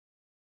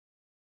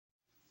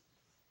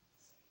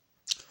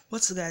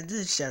What's up, guys?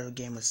 This is Shadow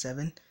Gamer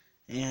 7,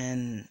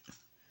 and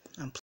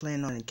I'm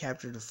playing on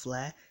Capture the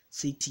Flag,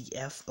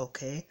 CTF.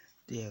 Okay,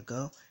 there you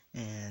go.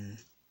 And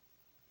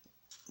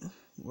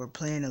we're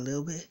playing a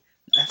little bit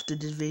after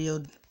this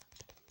video.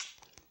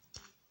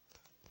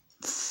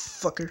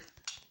 Fucker,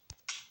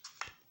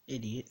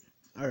 idiot.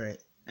 All right,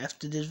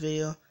 after this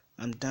video,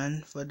 I'm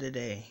done for the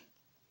day.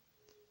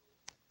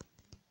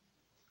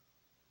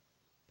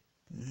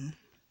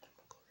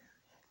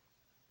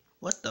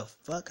 What the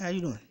fuck? How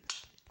you doing,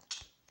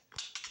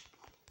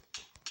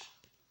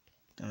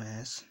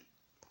 dumbass?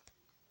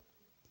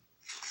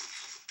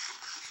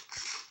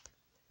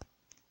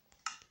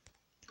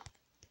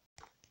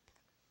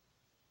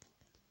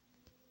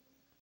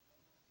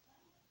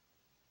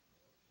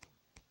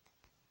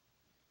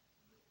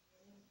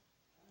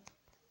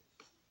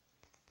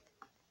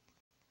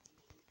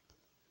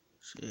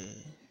 Shit.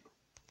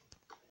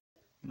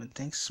 I'm gonna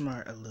think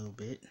smart a little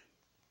bit.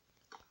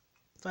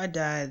 If I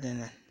die,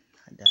 then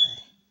I die.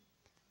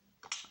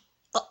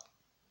 Oh,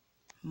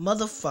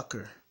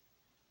 motherfucker.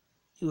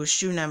 He was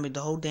shooting at me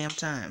the whole damn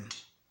time.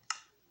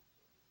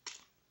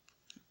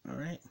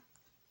 Alright.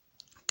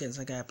 Guess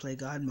I gotta play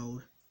God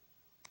mode.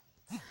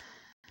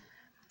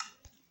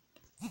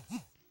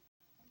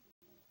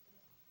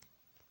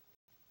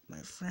 My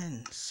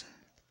friends.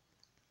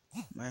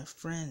 My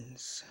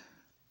friends.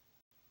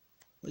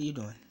 What are you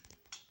doing?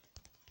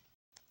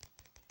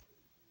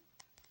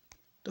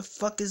 The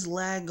fuck is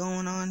lag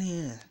going on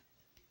here?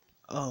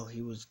 Oh,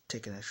 he was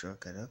taking a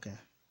shortcut. Okay.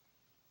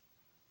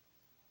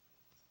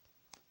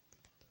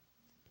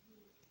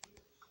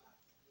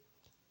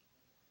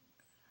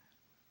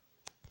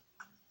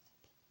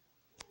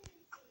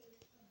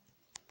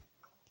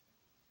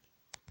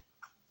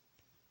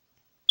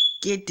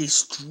 Get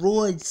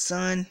destroyed,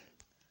 son.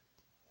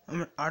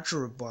 I'm an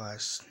archer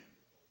boss.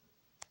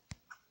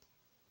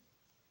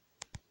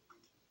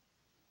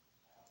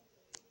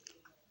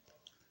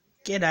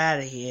 Get out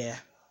of here.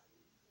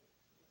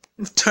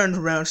 Turned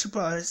around, she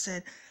probably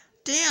said,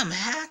 "Damn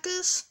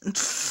hackers."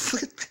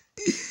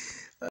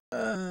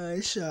 I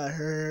shot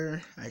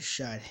her. I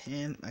shot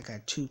him. I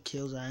got 2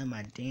 kills out of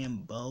my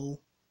damn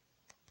bow.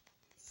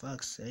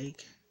 Fuck's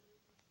sake.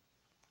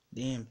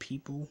 Damn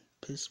people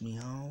piss me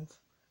off.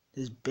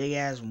 This big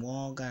ass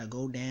wall gotta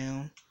go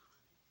down.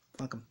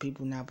 Fucking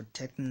people not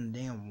protecting the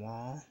damn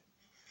wall.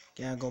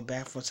 Gotta go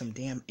back for some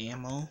damn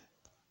ammo.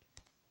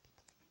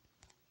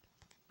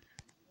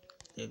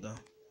 There you go.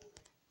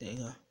 There you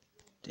go.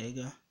 There you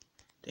go.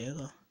 There you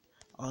go.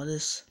 All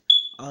this.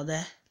 All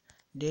that.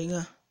 There you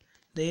go.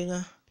 There you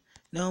go.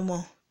 No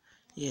more.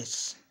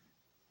 Yes.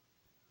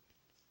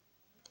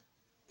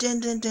 Dun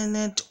dun dun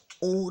dun.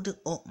 Oh,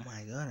 oh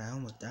my god, I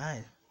almost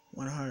died.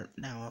 1 heart,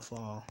 now I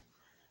fall.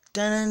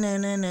 Dun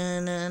dun dun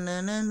dun dun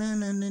dun dun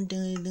dun dun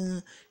dun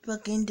dun.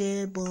 Fucking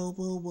dead. Boo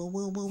boo boo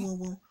boo boo boo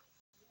boo.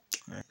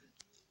 Alright.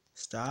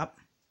 Stop.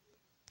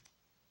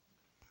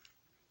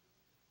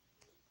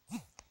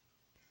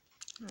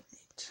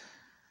 Alright.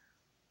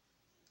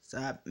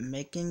 Stop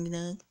making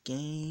the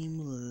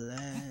game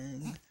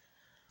lag.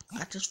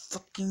 I just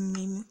fucking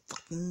made my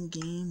fucking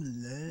game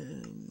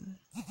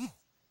lag.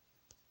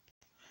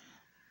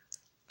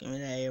 Give me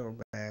that arrow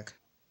back.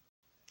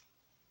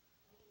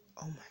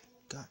 Oh my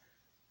god.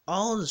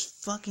 All this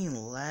fucking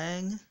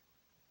lag.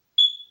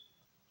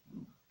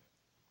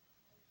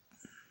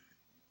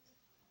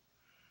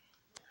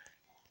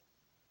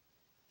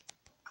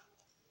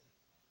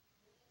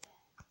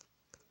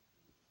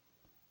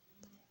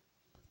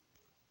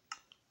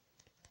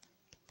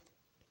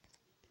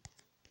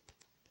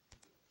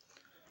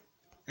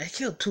 I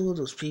killed 2 of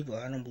those people.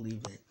 I don't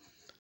believe it.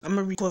 I'm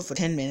gonna record for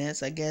 10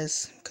 minutes, I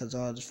guess, cause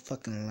all this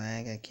fucking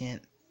lag. I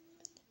can't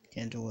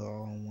do it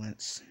all at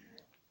once.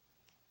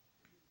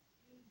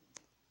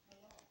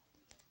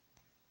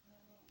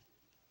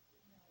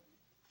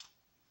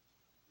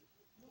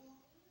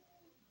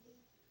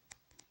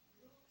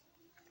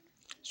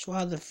 It's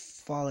rather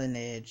falling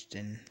edge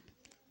than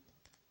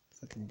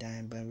fucking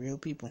dying by real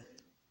people.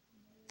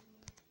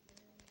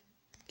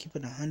 Keep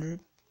it 100,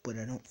 but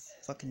I don't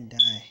fucking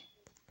die.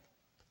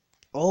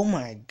 Oh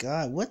my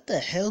god, what the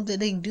hell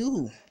did they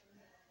do?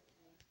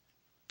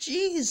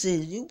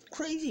 Jesus, you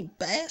crazy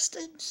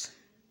bastards.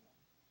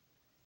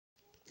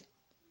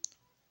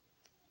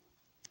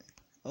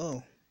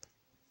 Oh.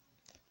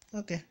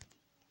 Okay.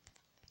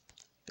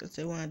 Guess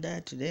they wanna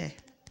die today.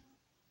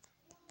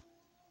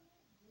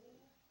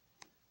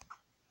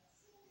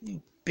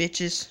 You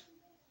bitches.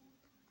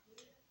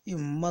 You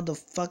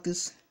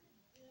motherfuckers.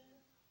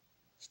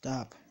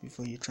 Stop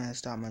before you try and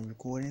stop my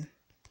recording.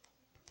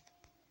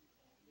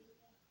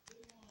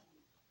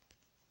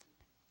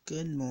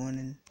 Good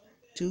morning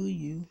to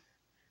you.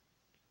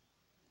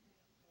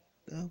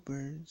 The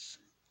birds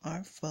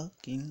are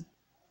fucking.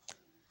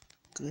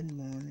 Good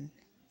morning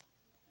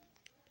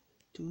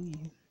to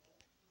you.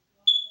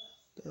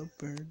 The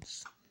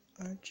birds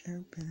are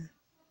chirping.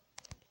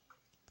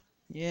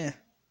 Yeah.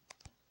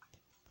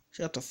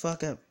 Shut the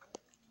fuck up.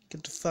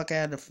 Get the fuck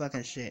out of the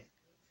fucking shit.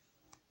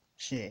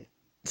 Shit.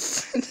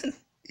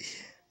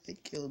 I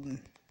killed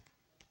him.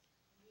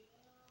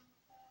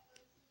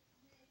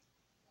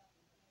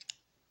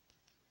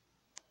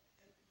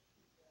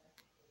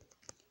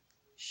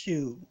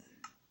 Shoot.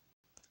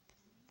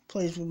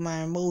 Plays with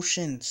my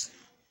emotions.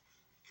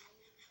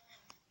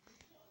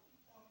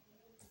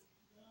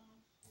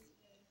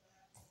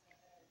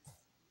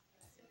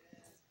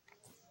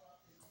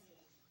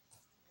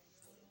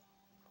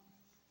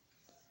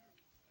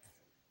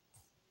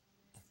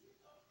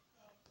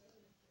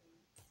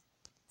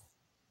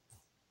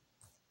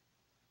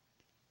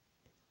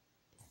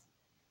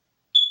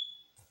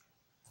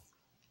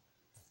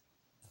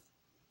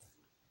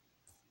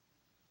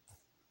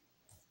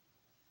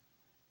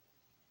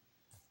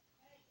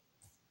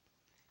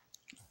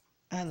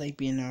 I like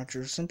being an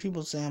archer. Some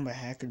people say I'm a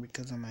hacker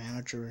because I'm an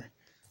archer.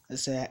 I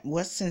said,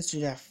 what sense do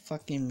that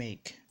fucking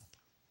make?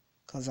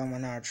 Cause I'm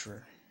an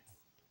archer.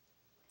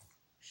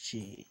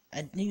 Shit.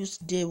 I used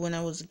to do it when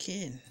I was a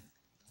kid.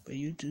 But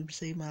YouTube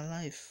saved my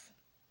life.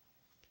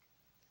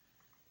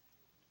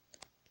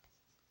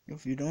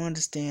 If you don't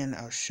understand,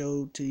 I'll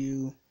show to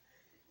you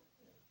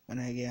when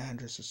I get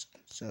 100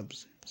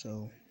 subs.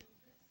 So,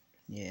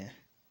 yeah.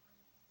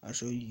 I'll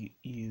show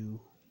you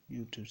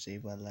YouTube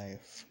saved my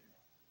life.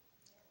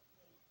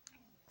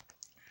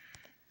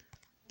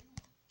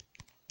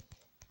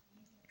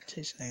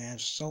 Tastes like I have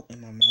salt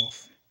in my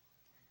mouth.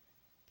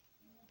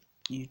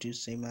 YouTube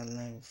saved my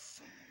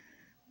life.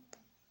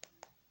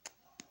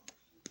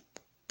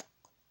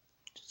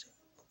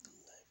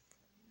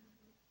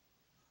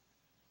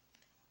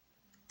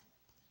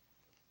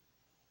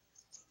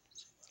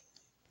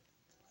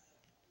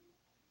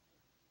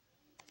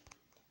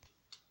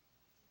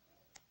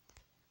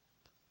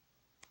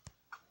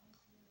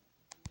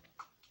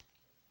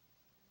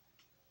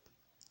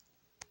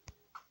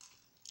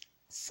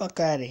 Fuck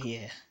out of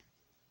here.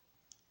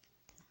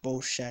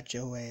 Both shot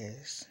your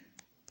ass.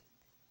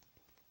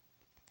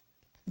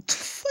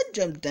 I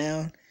jumped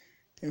down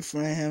in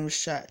front of him,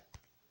 shot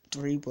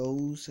 3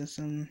 bows or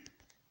something.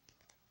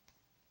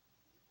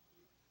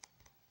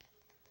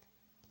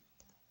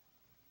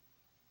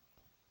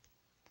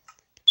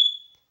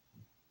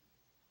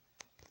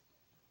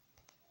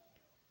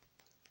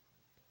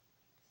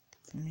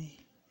 For me.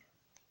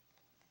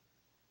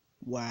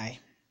 Why?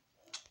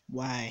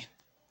 Why?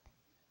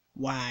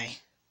 Why?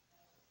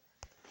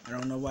 I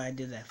don't know why I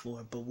did that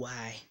for, but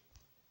why?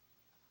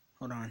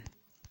 Hold on.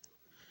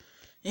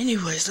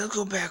 Anyways, let's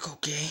go back,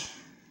 okay?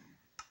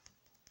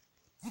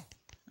 I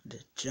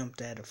just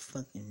jumped out of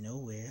fucking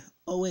nowhere.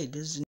 Oh wait,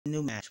 this is a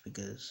new match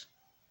because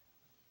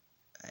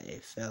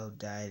I fell,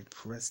 died,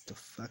 pressed the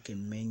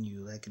fucking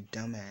menu like a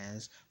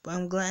dumbass. But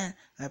I'm glad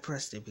I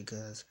pressed it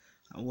because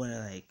I wanna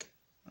like,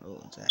 oh,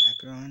 is a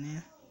hacker on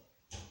there?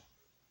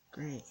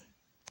 Great.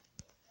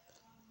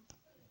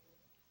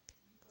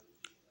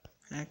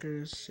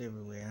 Hackers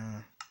everywhere,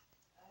 huh?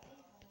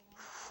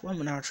 I'm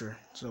an archer,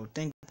 so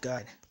thank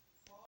God.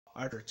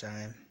 Archer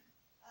time.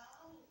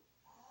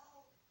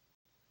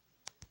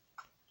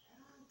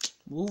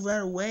 Move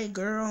out of the way,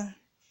 girl.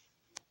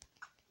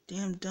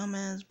 Damn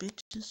dumbass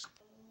bitches.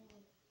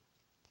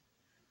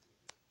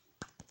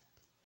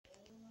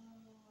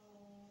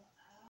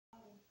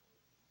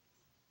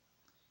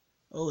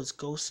 Oh, it's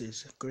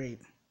ghosts.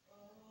 Great.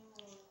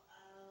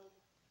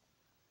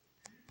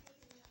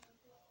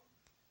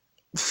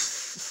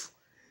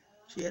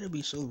 She had to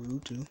be so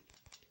rude too.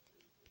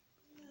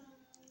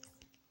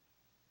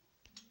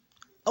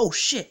 Oh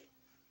shit!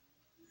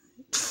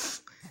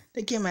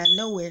 They came out of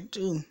nowhere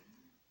too.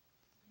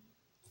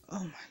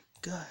 Oh my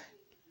god.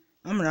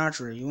 I'm an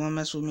archer. You wanna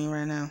mess with me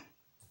right now?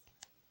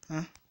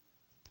 Huh?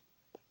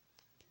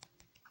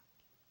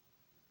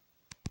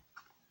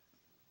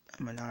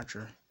 I'm an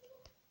archer.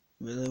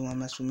 You really wanna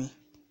mess with me?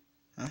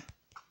 Huh?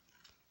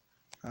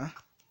 Huh?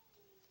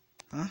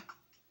 Huh?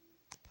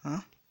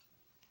 Huh?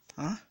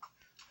 Huh?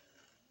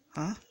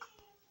 Huh?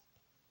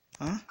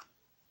 Huh?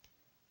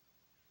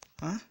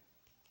 Huh?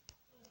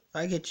 If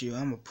I get you,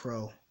 I'm a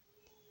pro.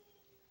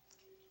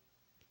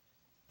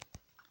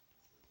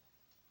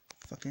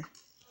 Fucker.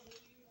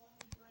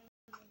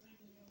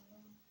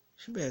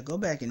 She better go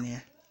back in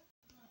there.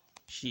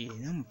 Shit,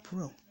 I'm a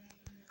pro.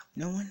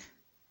 No one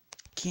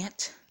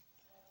can't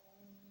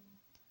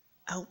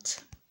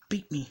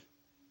beat me.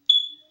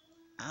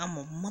 I'm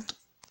a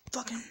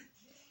motherfucking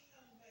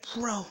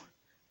pro.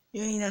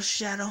 You ain't a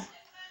shadow.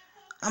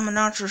 I'm an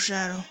archer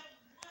shadow.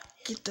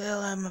 Get the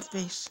hell out of my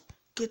face.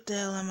 Get the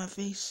hell out of my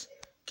face.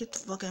 Get the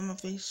fuck out of my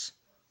face.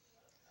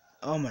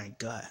 Oh my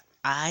god.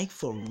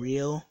 For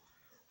real?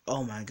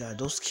 Oh my god,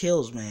 those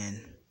kills, man.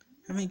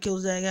 How many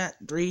kills did I got?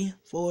 3,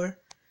 4?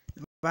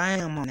 If I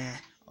am on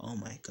that. Oh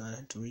my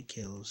god, 3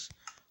 kills.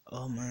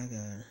 Oh my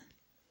god.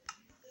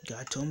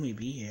 God told me to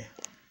be here.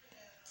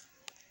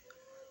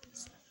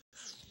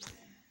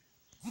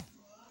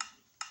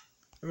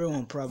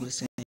 Everyone probably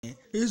saying,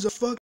 he's a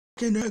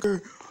fucking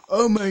hacker.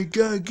 Oh my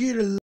god, get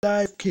a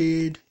life,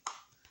 kid.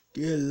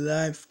 Get a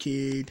life,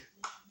 kid.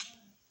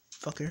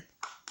 Fucker.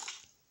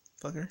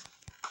 Fucker.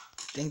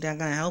 Think that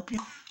gonna help you?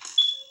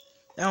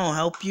 That won't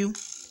help you.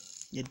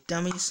 You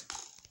dummies.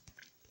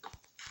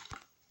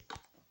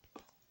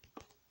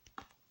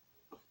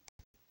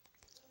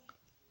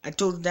 I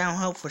told you that don't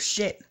help for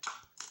shit.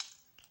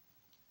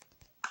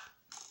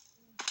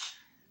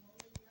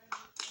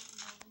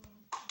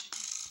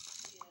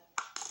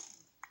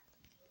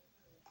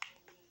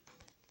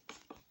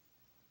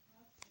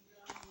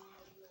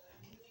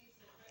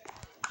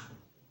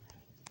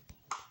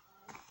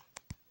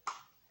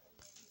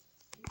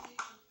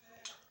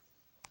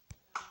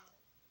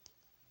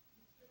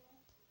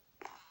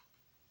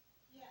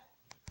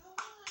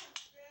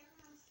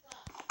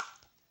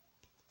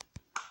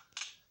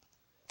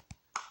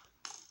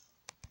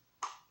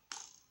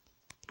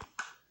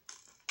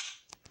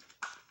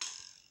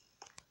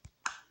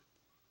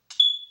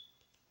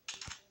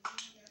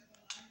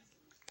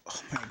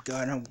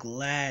 god, I'm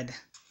glad.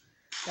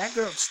 That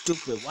girl's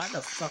stupid. Why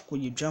the fuck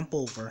would you jump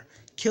over?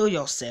 Kill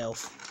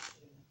yourself.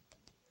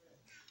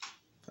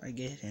 If I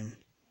get him.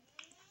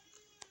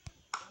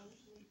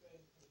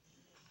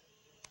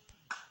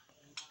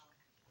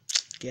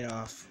 Get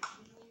off.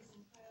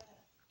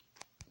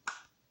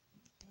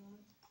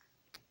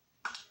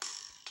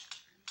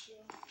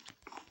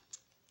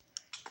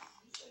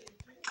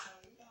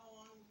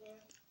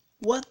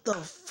 What the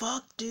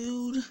fuck,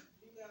 dude?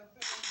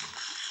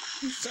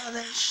 You saw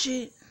that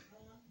shit?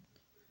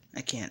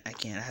 I can't. I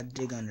had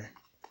to dig under.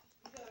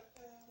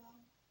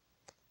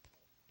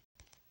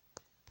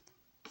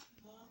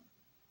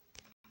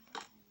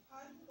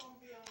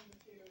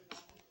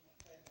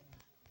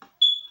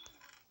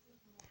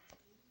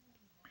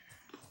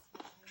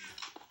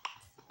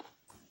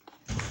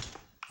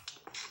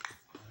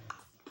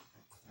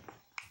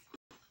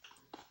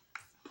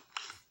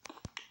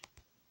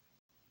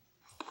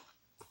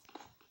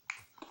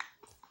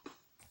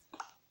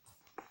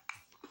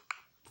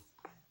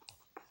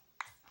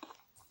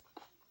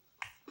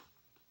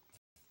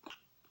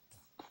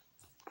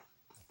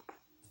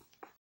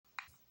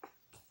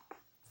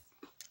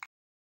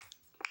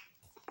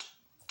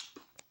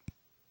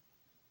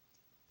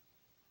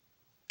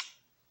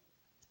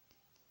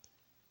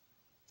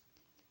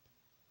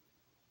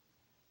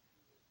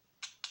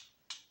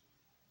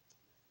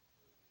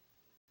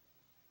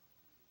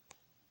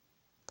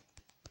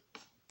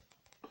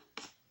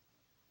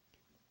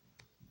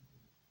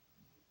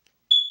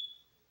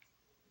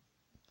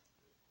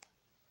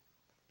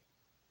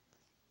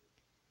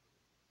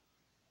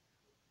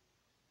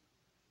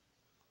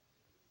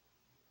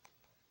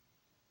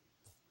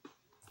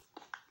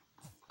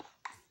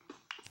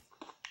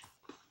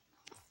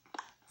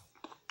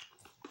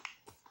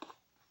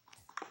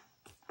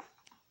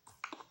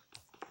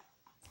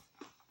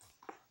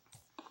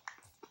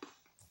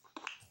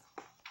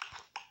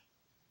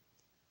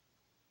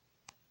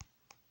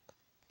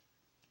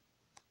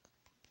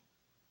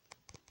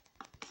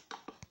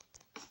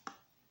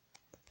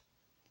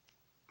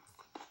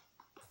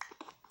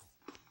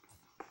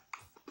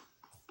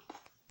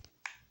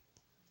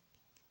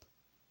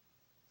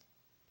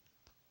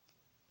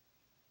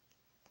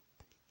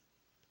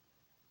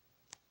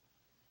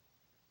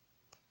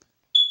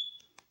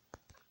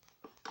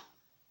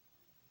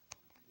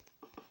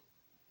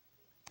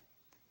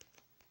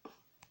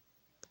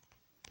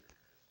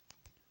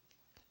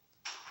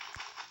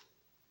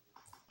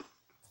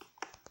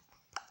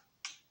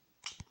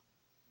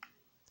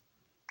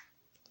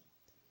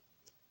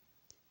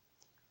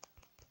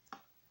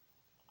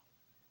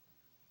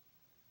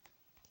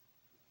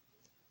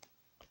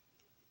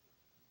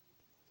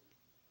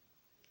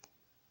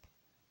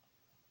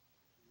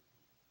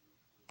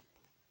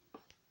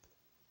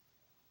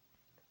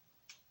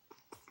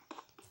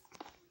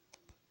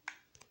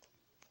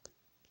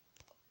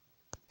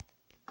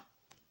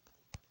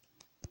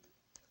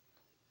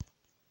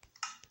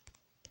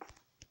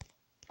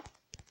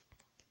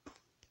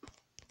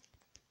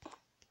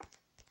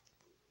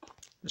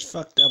 It's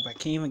fucked up. I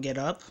can't even get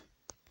up.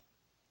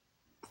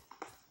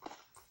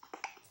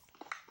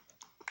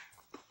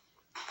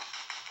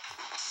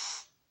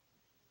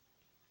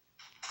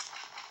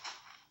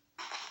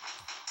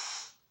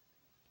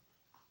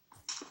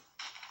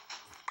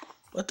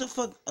 What the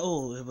fuck?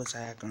 Oh, it was a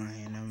hacker on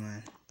here. Never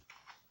mind.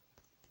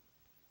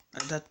 I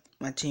thought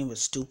my team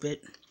was stupid.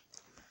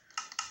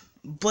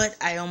 But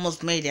I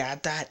almost made it.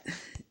 I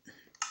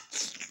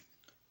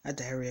had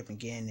to hurry up and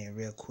get in there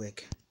real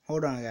quick.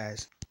 Hold on,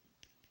 guys.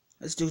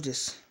 Let's do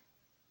this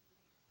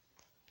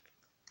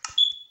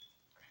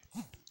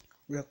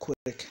real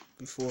quick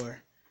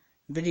before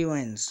the video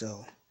ends.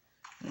 So,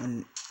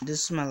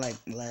 this is my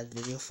last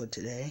video for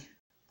today.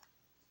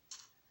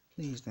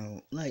 Please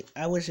don't.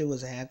 I wish it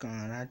was a hacker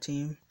on our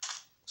team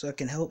so it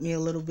can help me a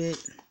little bit.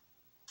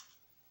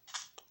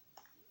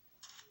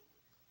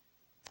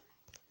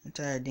 I'm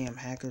tired of damn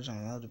hackers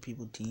on other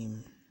people's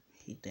team.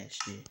 Hate that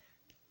shit.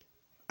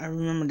 I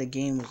remember the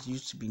game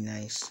used to be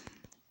nice.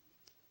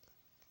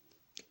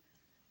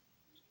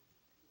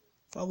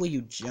 Why will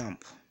you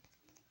jump?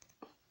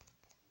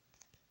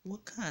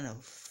 What kind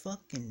of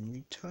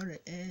fucking retarded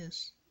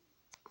ass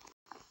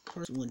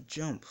person would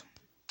jump?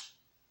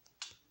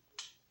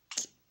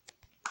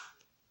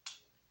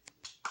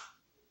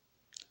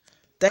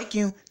 Thank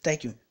you.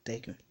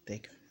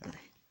 Alright.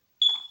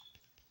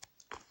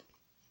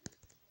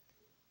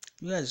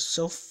 You guys are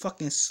so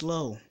fucking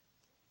slow.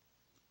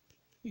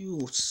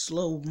 You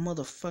slow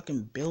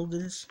motherfucking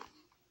builders.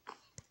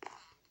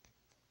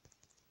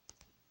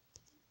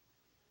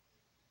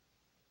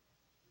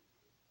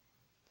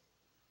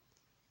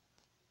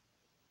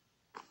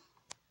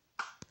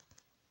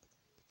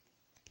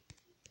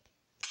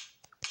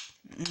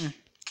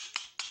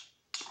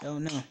 Oh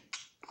no.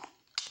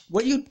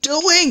 What are you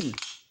doing?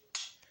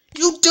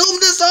 You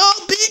doomed us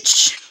all,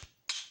 bitch!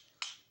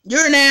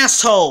 You're an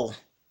asshole.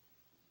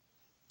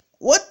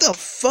 What the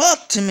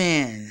fuck,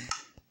 man?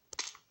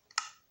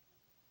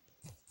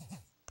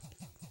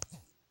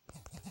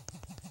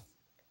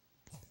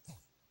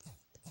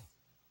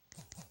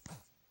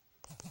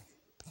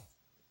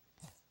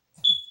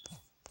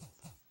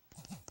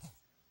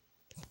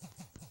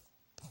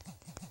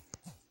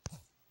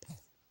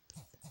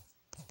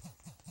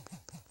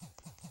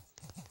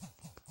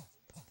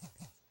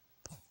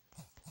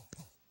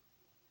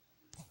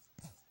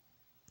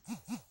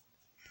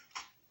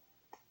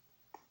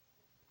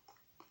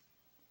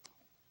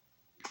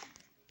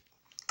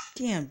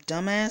 Damn,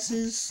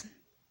 dumbasses.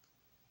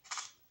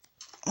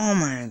 Oh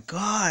my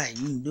god,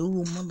 you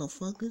new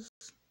motherfuckers.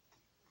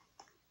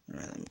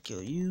 Alright, let me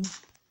kill you.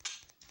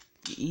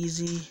 Be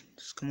easy.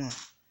 Just come on.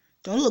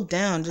 Don't look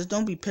down, just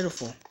don't be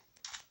pitiful.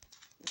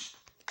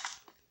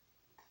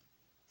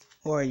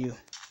 Who are you?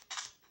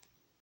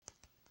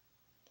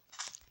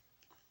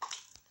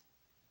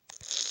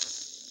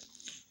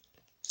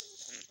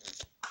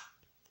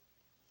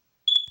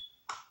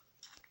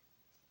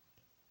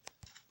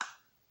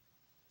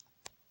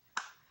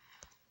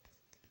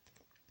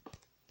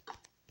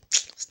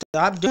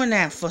 Stop doing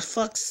that, for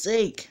fuck's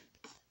sake.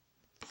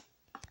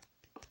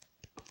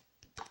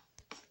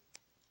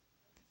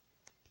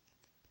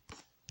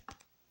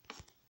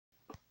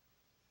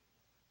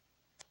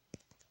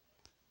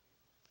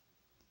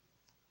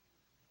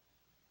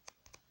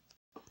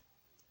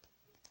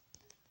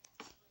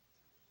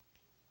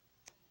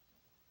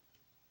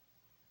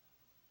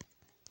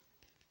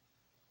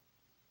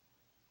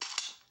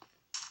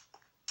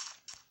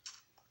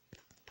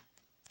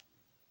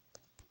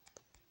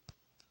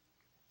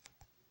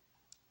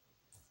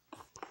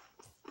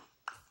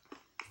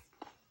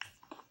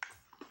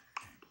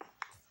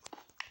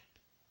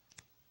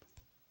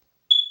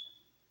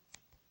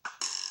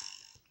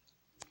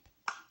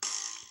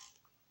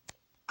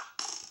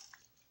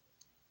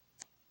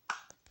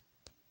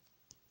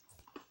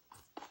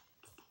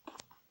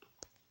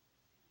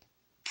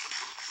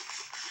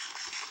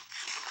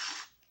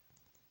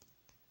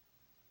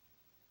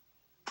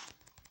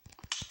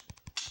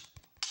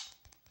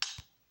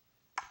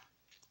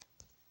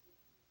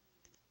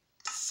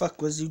 Fuck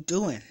was you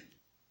doing?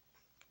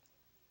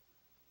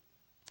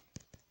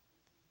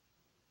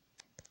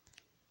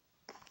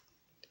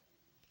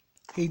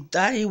 He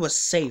thought he was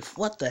safe.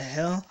 What the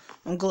hell?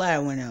 I'm glad I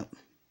went up.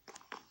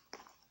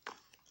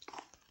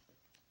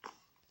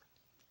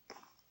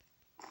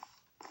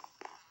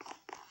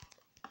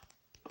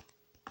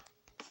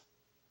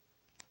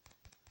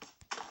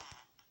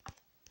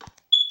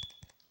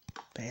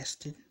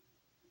 Bastard.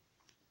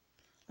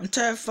 I'm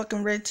tired of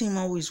fucking red team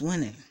always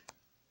winning.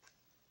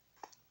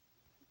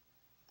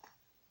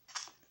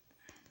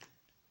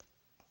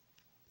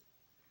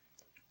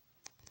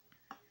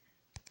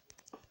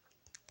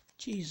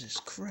 Jesus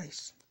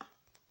Christ.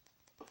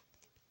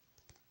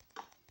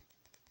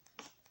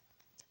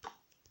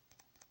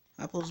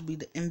 I'm supposed to be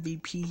the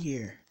MVP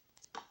here.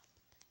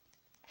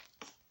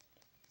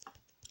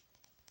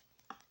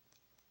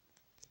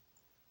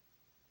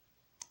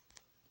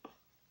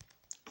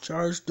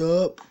 Charged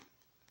up.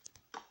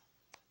 I'm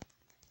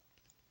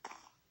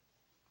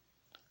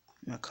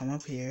gonna come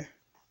up here.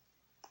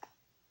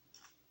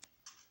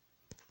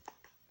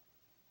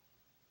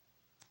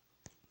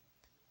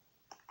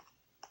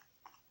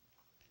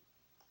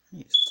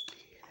 I'm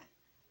scared.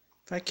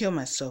 If I kill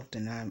myself,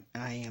 then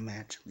I am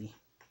actually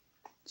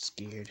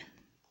scared.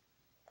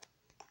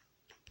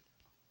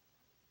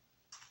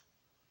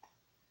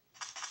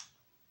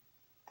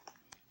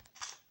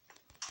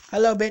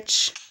 Hello,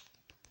 bitch.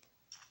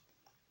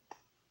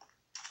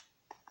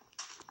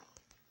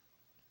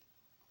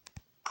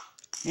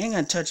 You ain't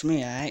gonna touch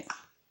me, alright?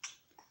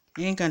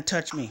 You ain't gonna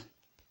touch me.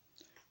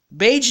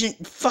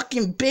 Beijing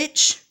fucking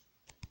bitch!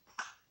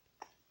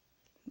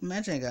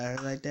 Imagine I got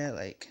her like that,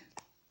 like.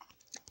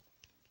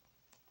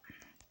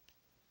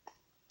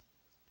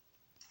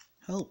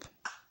 Help.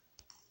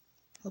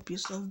 Help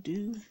yourself,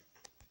 dude.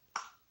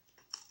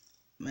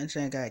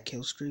 Imagine I got a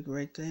kill streak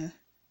right there.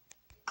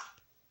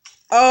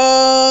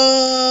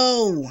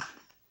 Oh!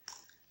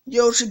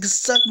 Yo, she can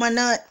suck my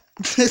nut.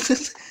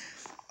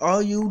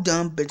 All you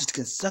dumb bitches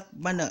can suck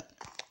my nut.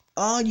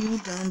 All you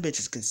dumb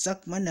bitches can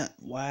suck my nut.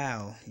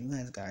 Wow, you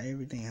guys got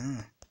everything,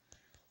 huh?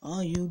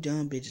 All you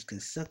dumb bitches can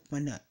suck my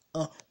nut.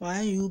 Oh,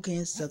 why you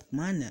can't suck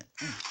my nut?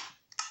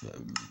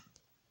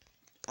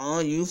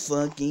 All you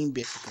fucking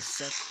bitches can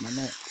suck my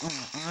nut.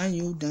 Oh, all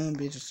you dumb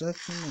bitches suck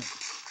my nut.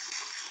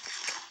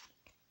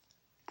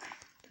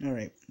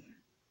 Alright.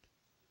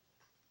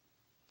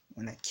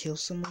 When I kill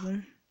some of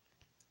them.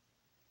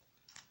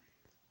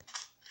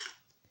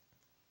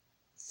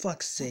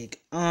 Fuck's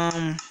sake.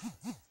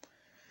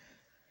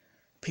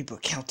 People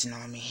are counting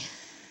on me.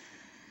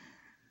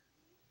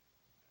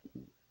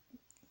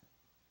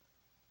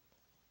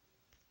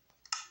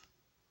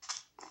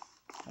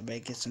 I better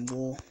get some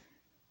wool.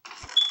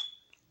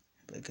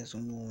 Better get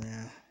some wool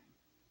now.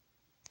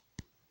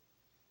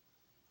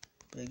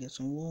 Better get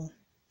some wool.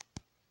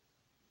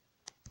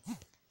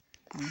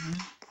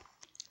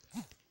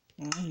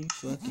 All you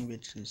fucking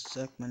bitches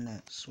suck my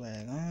nut.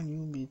 Swag. All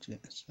you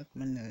bitches suck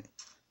my nut.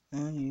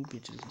 All you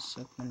bitches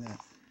suck my nut.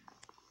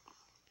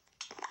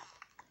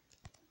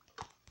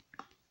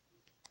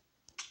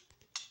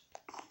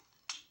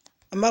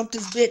 I'm out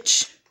this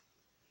bitch.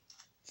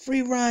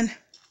 Free run.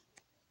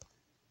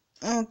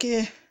 I don't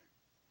care.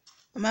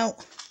 I'm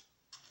out.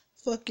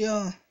 Fuck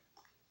y'all.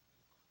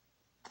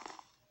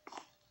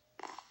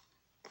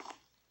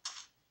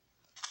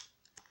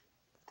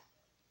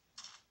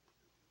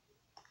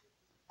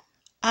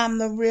 I'm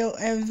the real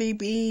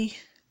MVP.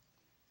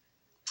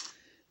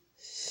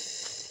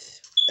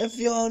 If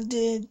y'all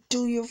did,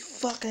 do your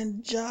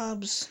fucking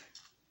jobs.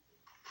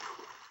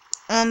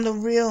 I'm the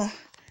real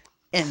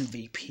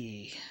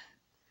MVP.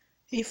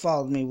 He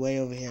followed me way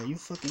over here. You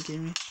fucking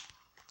kidding me?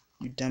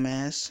 You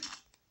dumbass.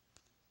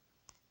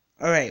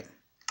 Alright.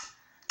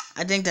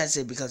 I think that's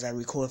it because I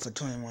recorded for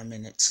 21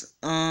 minutes.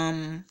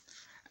 I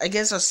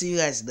guess I'll see you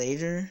guys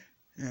later.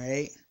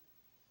 Alright.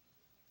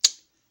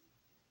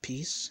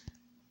 Peace.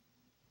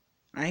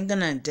 I ain't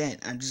gonna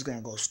indent. I'm just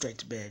gonna go straight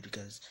to bed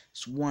because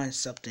it's 1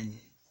 something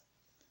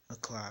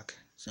o'clock.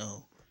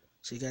 So,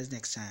 see you guys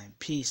next time.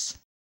 Peace.